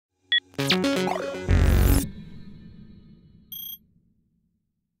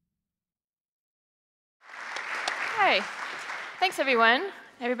Thanks, everyone.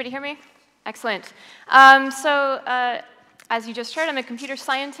 Everybody hear me? Excellent. As you just heard, I'm a computer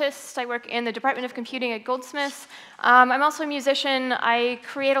scientist. I work in the Department of Computing at Goldsmiths. I'm also a musician. I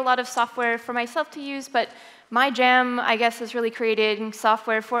create a lot of software for myself to use, but my jam, I guess, is really creating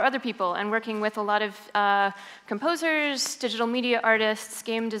software for other people and working with a lot of composers, digital media artists,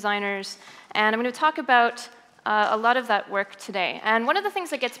 game designers. And I'm going to talk about a lot of that work today. And one of the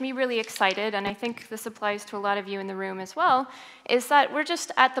things that gets me really excited, and I think this applies to a lot of you in the room as well, is that we're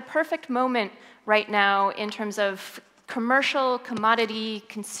just at the perfect moment right now in terms of commercial, commodity,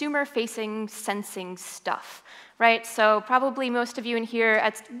 consumer-facing sensing stuff, right? So probably most of you in here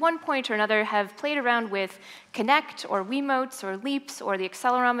at one point or another have played around with Kinect or Wiimotes or Leaps or the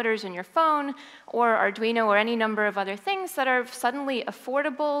accelerometers in your phone or Arduino or any number of other things that are suddenly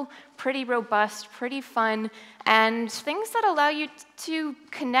affordable, pretty robust, pretty fun, and things that allow you to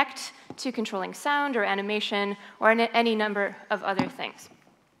connect to controlling sound or animation or any number of other things.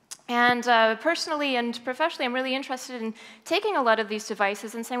 And personally and professionally, I'm really interested in taking a lot of these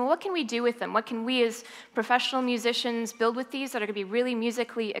devices and saying, well, what can we do with them? What can we as professional musicians build with these that are going to be really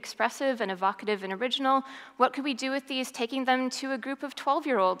musically expressive and evocative and original? What could we do with these, taking them to a group of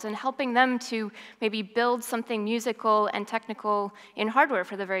 12-year-olds and helping them to maybe build something musical and technical in hardware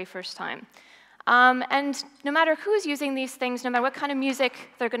for the very first time? And no matter who's using these things, no matter what kind of music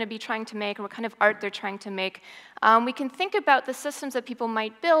they're going to be trying to make or what kind of art they're trying to make, we can think about the systems that people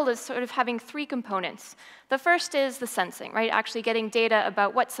might build as sort of having three components. The first is the sensing, right? Actually getting data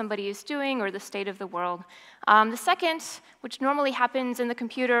about what somebody is doing or the state of the world. The second, which normally happens in the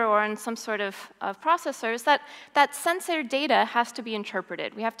computer or in some sort of processor, is that sensor data has to be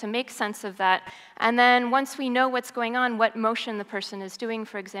interpreted. We have to make sense of that. And then once we know what's going on, what motion the person is doing,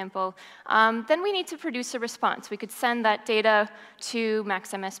 for example, then we need to produce a response. We could send that data to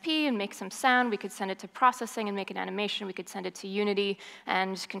Max MSP and make some sound. We could send it to processing and make an animation. We could send it to Unity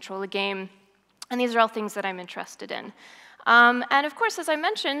and control a game. And these are all things that I'm interested in. And of course, as I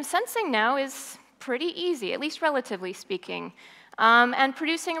mentioned, sensing now is pretty easy, at least relatively speaking. And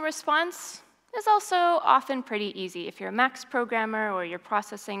producing a response is also often pretty easy. If you're a Max programmer or you're a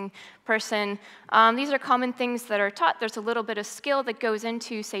processing person, these are common things that are taught. There's a little bit of skill that goes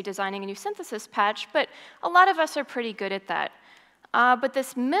into, say, designing a new synthesis patch, but a lot of us are pretty good at that. But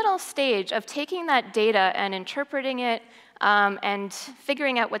this middle stage of taking that data and interpreting it and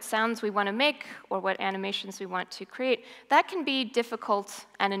figuring out what sounds we want to make or what animations we want to create, that can be difficult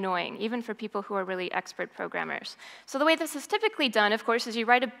and annoying, even for people who are really expert programmers. So the way this is typically done, of course, is you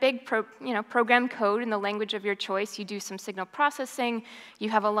write a big program code in the language of your choice. You do some signal processing.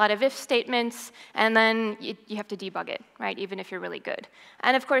 You have a lot of if statements. And then you have to debug it, right, even if you're really good.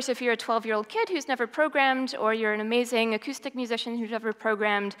 And of course, if you're a 12-year-old kid who's never programmed, or you're an amazing acoustic musician who's never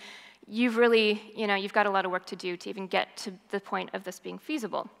programmed, you've got a lot of work to do to even get to the point of this being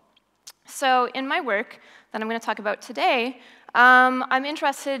feasible. So in my work that I'm going to talk about today, I'm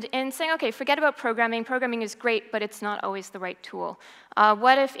interested in saying, OK, forget about programming. Programming is great, but it's not always the right tool.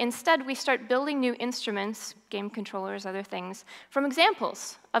 What if instead we start building new instruments, game controllers, other things, from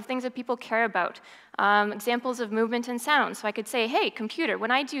examples of things that people care about, examples of movement and sound? So I could say, hey, computer,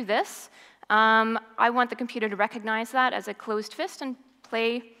 when I do this, I want the computer to recognize that as a closed fist and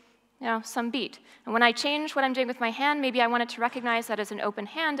play some beat. And when I change what I'm doing with my hand, maybe I want it to recognize that as an open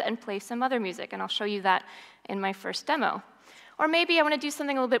hand and play some other music. And I'll show you that in my first demo. Or maybe I want to do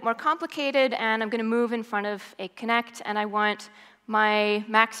something a little bit more complicated, and I'm going to move in front of a Kinect, and I want my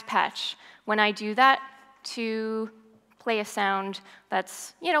Max patch, when I do that, to play a sound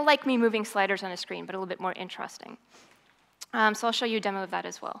that's like me moving sliders on a screen, but a little bit more interesting. So I'll show you a demo of that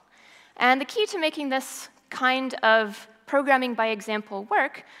as well. And the key to making this kind of programming by example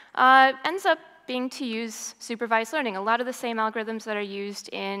work ends up being to use supervised learning. A lot of the same algorithms that are used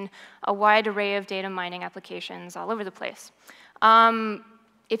in a wide array of data mining applications all over the place.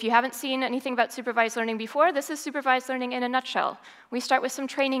 If you haven't seen anything about supervised learning before, this is supervised learning in a nutshell. We start with some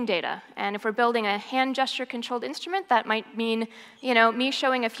training data. And if we're building a hand gesture controlled instrument, that might mean me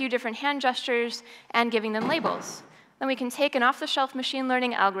showing a few different hand gestures and giving them labels. Then we can take an off-the-shelf machine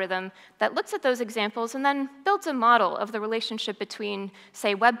learning algorithm that looks at those examples and then builds a model of the relationship between,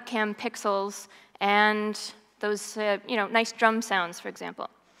 say, webcam pixels and those nice drum sounds, for example.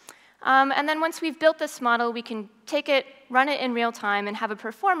 And then once we've built this model, we can take it, run it in real time, and have a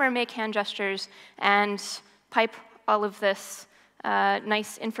performer make hand gestures and pipe all of this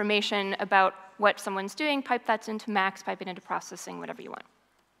nice information about what someone's doing, pipe that into Max, pipe it into processing, whatever you want.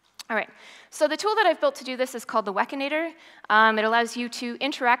 All right, so the tool that I've built to do this is called the Wekinator. It allows you to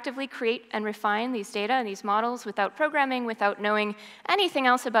interactively create and refine these data and these models without programming, without knowing anything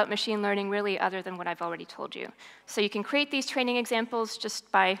else about machine learning really other than what I've already told you. So you can create these training examples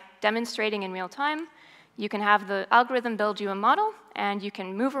just by demonstrating in real time. You can have the algorithm build you a model, and you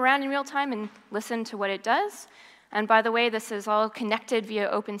can move around in real time and listen to what it does. And by the way, this is all connected via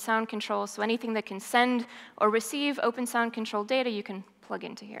open sound control, so anything that can send or receive open sound control data, you can plug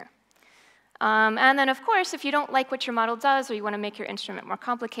into here. And then, of course, if you don't like what your model does or you want to make your instrument more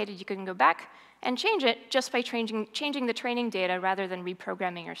complicated, you can go back and change it just by changing the training data rather than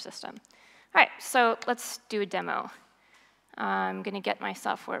reprogramming your system. All right, so let's do a demo. I'm going to get my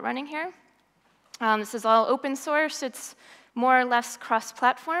software running here. This is all open source. It's more or less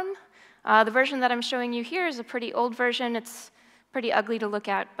cross-platform. The version that I'm showing you here is a pretty old version. It's pretty ugly to look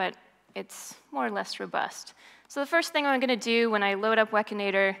at, but it's more or less robust. So the first thing I'm going to do when I load up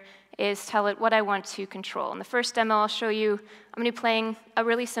Wekinator is tell it what I want to control. In the first demo, I'll show you, I'm going to be playing a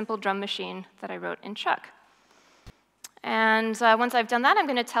really simple drum machine that I wrote in Chuck. And once I've done that, I'm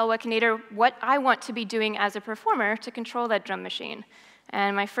going to tell Wekinator what I want to be doing as a performer to control that drum machine.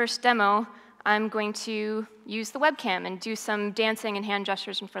 And my first demo, I'm going to use the webcam and do some dancing and hand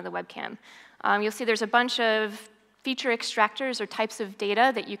gestures in front of the webcam. You'll see there's a bunch of feature extractors or types of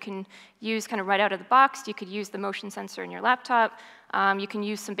data that you can use kind of right out of the box. You could use the motion sensor in your laptop. You can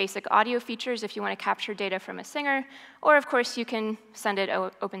use some basic audio features if you want to capture data from a singer. Or, of course, you can send it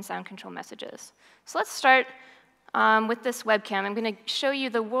open sound control messages. So let's start with this webcam. I'm going to show you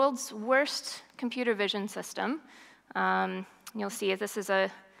the world's worst computer vision system. You'll see this is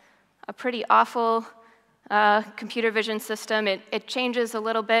a pretty awful computer vision system. It changes a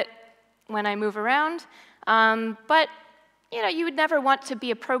little bit when I move around. But you would never want to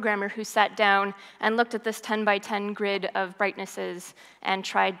be a programmer who sat down and looked at this 10 by 10 grid of brightnesses and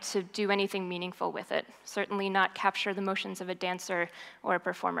tried to do anything meaningful with it. Certainly not capture the motions of a dancer or a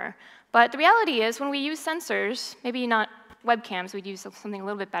performer. But the reality is, when we use sensors, maybe not webcams, we'd use something a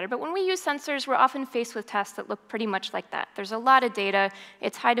little bit better, but when we use sensors, we're often faced with tasks that look pretty much like that. There's a lot of data,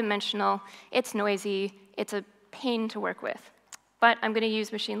 it's high-dimensional, it's noisy, it's a pain to work with. But I'm going to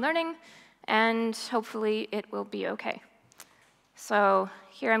use machine learning, and hopefully it will be OK. So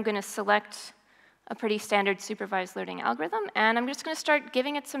here I'm going to select a pretty standard supervised learning algorithm, and I'm just going to start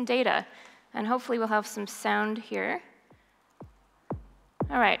giving it some data. And hopefully we'll have some sound here.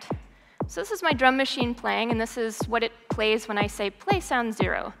 All right. So this is my drum machine playing, and this is what it plays when I say play sound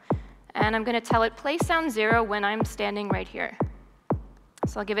 0. And I'm going to tell it play sound 0 when I'm standing right here.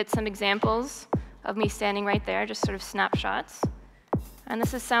 So I'll give it some examples of me standing right there, just sort of snapshots. And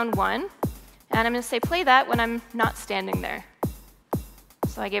this is sound 1. And I'm going to say play that when I'm not standing there.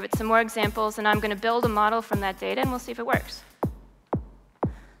 So I gave it some more examples, and I'm going to build a model from that data, and we'll see if it works.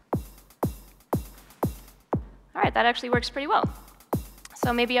 All right, that actually works pretty well.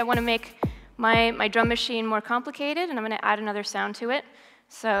 So maybe I want to make my drum machine more complicated, and I'm going to add another sound to it.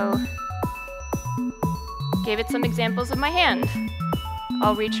 So gave it some examples of my hand.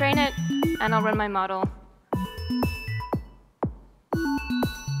 I'll retrain it, and I'll run my model.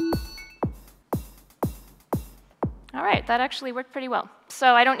 All right, that actually worked pretty well.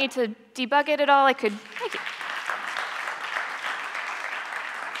 So I don't need to debug it at all. I could, thank you.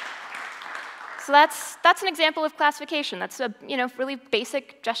 So that's an example of classification. That's a really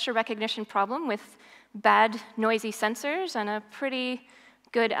basic gesture recognition problem with bad, noisy sensors and a pretty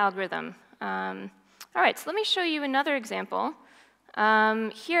good algorithm. All right, so let me show you another example.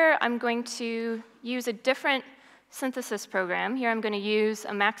 Here I'm going to use a different synthesis program. Here I'm going to use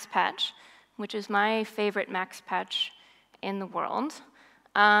a max patch, which is my favorite max patch in the world.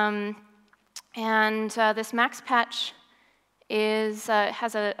 This max patch has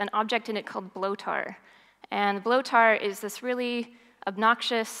an object in it called blowtar. And blowtar is this really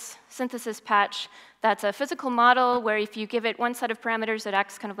obnoxious synthesis patch that's a physical model where if you give it one set of parameters, it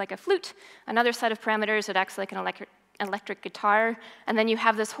acts kind of like a flute. Another set of parameters, it acts like an electric guitar. And then you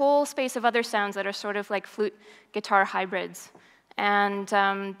have this whole space of other sounds that are sort of like flute-guitar hybrids. And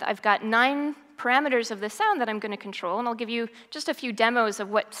I've got 9 parameters of the sound that I'm going to control. And I'll give you just a few demos of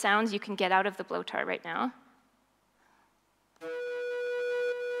what sounds you can get out of the blowtar right now.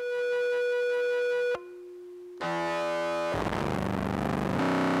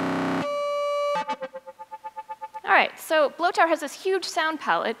 All right, so blowtar has this huge sound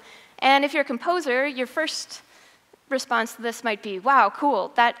palette. And if you're a composer, your first response to this might be, wow,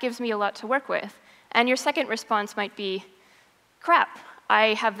 cool, that gives me a lot to work with. And your second response might be, crap,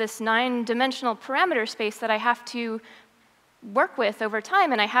 I have this 9-dimensional parameter space that I have to work with over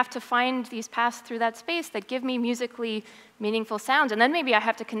time, and I have to find these paths through that space that give me musically meaningful sounds. And then maybe I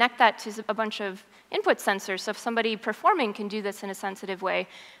have to connect that to a bunch of input sensors, so if somebody performing can do this in a sensitive way,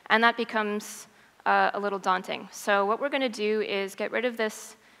 and that becomes a little daunting. So what we're going to do is get rid of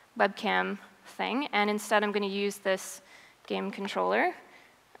this webcam thing, and instead I'm going to use this game controller,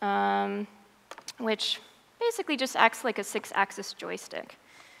 which basically just acts like a 6-axis joystick.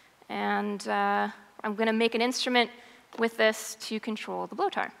 And I'm going to make an instrument with this to control the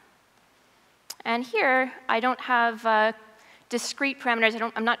blowtar. And here, I don't have discrete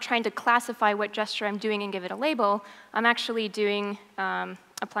parameters. I'm not trying to classify what gesture I'm doing and give it a label. I'm actually doing,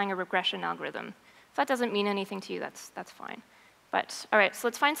 applying a regression algorithm. If that doesn't mean anything to you, that's fine. But all right, so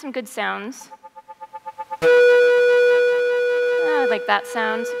let's find some good sounds. Like that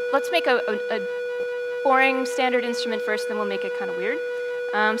sound. Let's make a boring standard instrument first, then we'll make it kind of weird.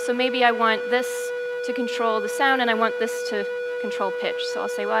 So maybe I want this to control the sound, and I want this to control pitch. So I'll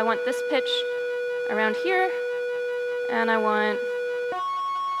say, well, I want this pitch around here, and I want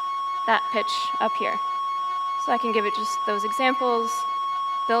that pitch up here. So I can give it just those examples,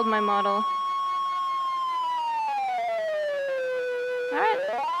 build my model. All right,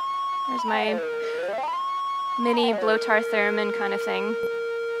 there's my mini blowtar theremin kind of thing.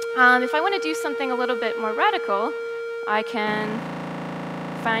 If I want to do something a little bit more radical, I can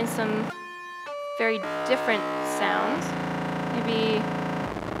find some very different sounds. Maybe,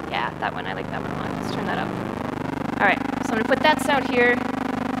 yeah, that one, I like that one a lot. Let's turn that up. All right, so I'm going to put that sound here.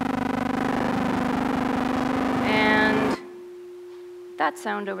 And that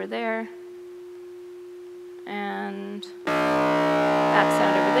sound over there. And that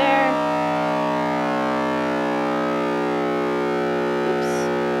sound over there.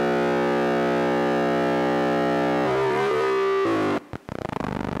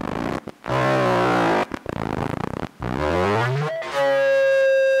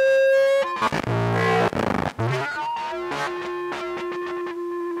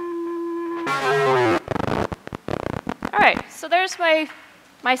 So there's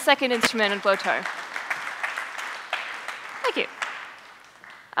my second instrument in blowtar. Thank you.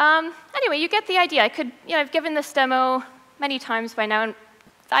 Anyway, you get the idea. I've given this demo many times by now, and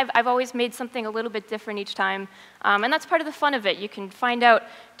I've always made something a little bit different each time, and that's part of the fun of it. You can find out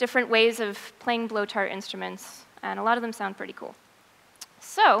different ways of playing blowtar instruments, and a lot of them sound pretty cool.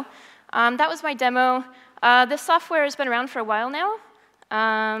 So that was my demo. This software has been around for a while now.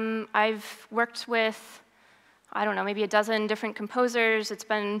 I've worked with, I don't know, maybe a dozen different composers. It's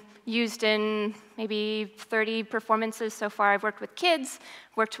been used in maybe 30 performances so far. I've worked with kids,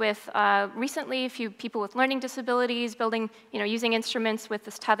 worked with, recently, a few people with learning disabilities, building, using instruments with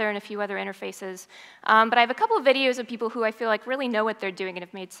this tether and a few other interfaces. But I have a couple of videos of people who I feel like really know what they're doing and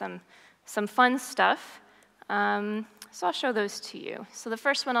have made some fun stuff. So I'll show those to you. So the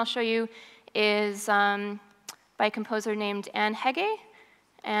first one I'll show you is by a composer named Anne Hege.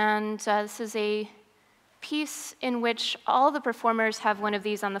 And this is a piece in which all the performers have one of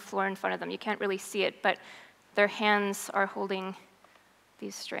these on the floor in front of them. You can't really see it, but their hands are holding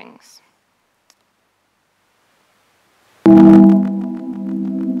these strings.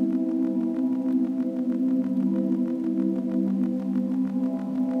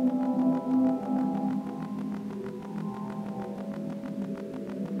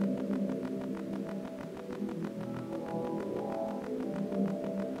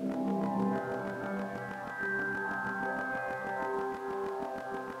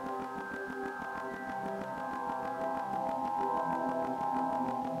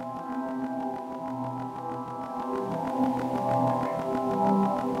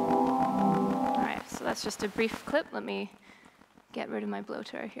 That's just a brief clip. Let me get rid of my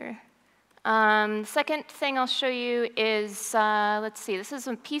blowtar here. The second thing I'll show you is, let's see, this is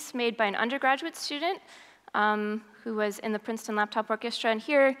a piece made by an undergraduate student who was in the Princeton Laptop Orchestra. And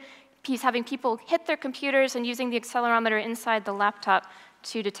here, he's having people hit their computers and using the accelerometer inside the laptop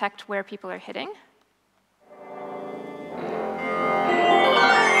to detect where people are hitting.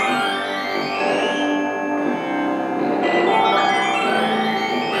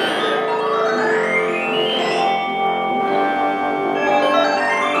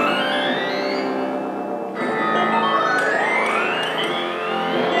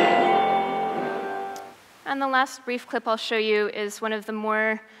 And the last brief clip I'll show you is one of the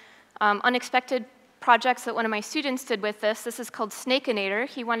more unexpected projects that one of my students did with this. This is called Snakeinator.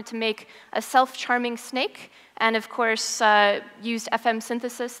 He wanted to make a self-charming snake, and of course used FM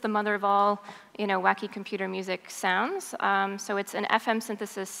synthesis, the mother of all wacky computer music sounds. So it's an FM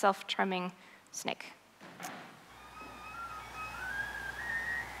synthesis self-charming snake.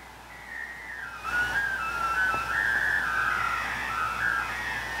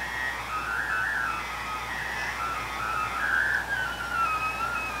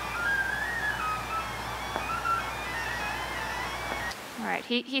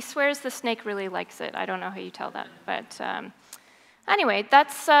 right. He swears the snake really likes it. I don't know how you tell that. But anyway,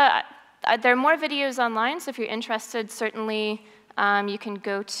 that's, there are more videos online, so if you're interested, certainly you can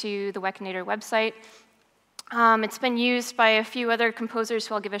go to the Wekinator website. It's been used by a few other composers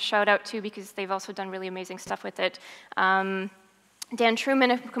who I'll give a shout out to because they've also done really amazing stuff with it. Dan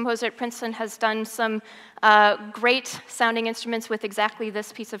Truman, a composer at Princeton, has done some great sounding instruments with exactly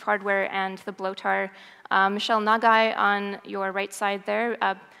this piece of hardware and the blowtar. Michelle Nagai, on your right side there,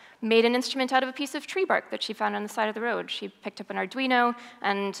 made an instrument out of a piece of tree bark that she found on the side of the road. She picked up an Arduino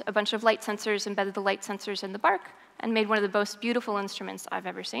and a bunch of light sensors, embedded the light sensors in the bark, and made one of the most beautiful instruments I've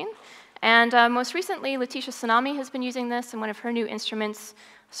ever seen. And most recently, Letitia Tsunami has been using this in one of her new instruments,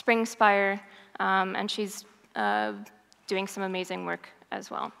 Spring Spire, and she's doing some amazing work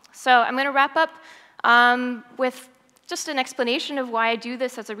as well. So I'm going to wrap up with just an explanation of why I do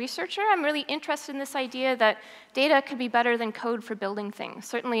this as a researcher. I'm really interested in this idea that data could be better than code for building things.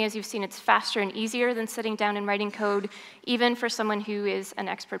 Certainly, as you've seen, it's faster and easier than sitting down and writing code, even for someone who is an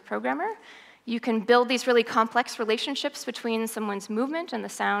expert programmer. You can build these really complex relationships between someone's movement and the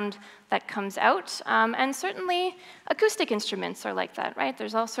sound that comes out. And certainly, acoustic instruments are like that, right?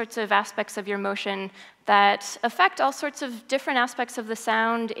 There's all sorts of aspects of your motion that affect all sorts of different aspects of the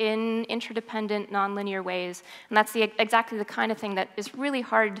sound in interdependent, nonlinear ways. And that's exactly the kind of thing that is really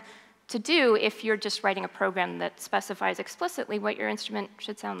hard to do if you're just writing a program that specifies explicitly what your instrument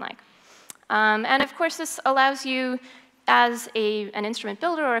should sound like. And of course, this allows you as an instrument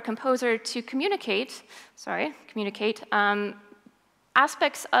builder or a composer to communicate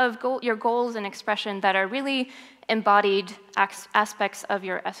aspects of your goals and expression that are really embodied aspects of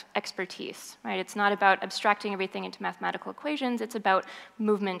your expertise, right? It's not about abstracting everything into mathematical equations, it's about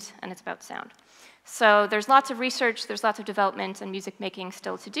movement and it's about sound. So there's lots of research, there's lots of development and music making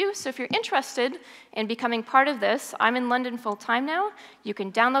still to do. So if you're interested in becoming part of this, I'm in London full time now. You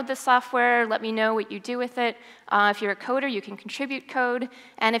can download this software, let me know what you do with it. If you're a coder, you can contribute code.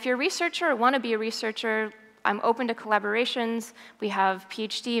 And if you're a researcher or want to be a researcher, I'm open to collaborations. We have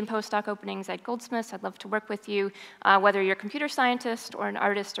PhD and postdoc openings at Goldsmiths. I'd love to work with you, whether you're a computer scientist or an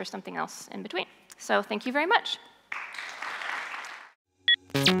artist or something else in between. So thank you very much.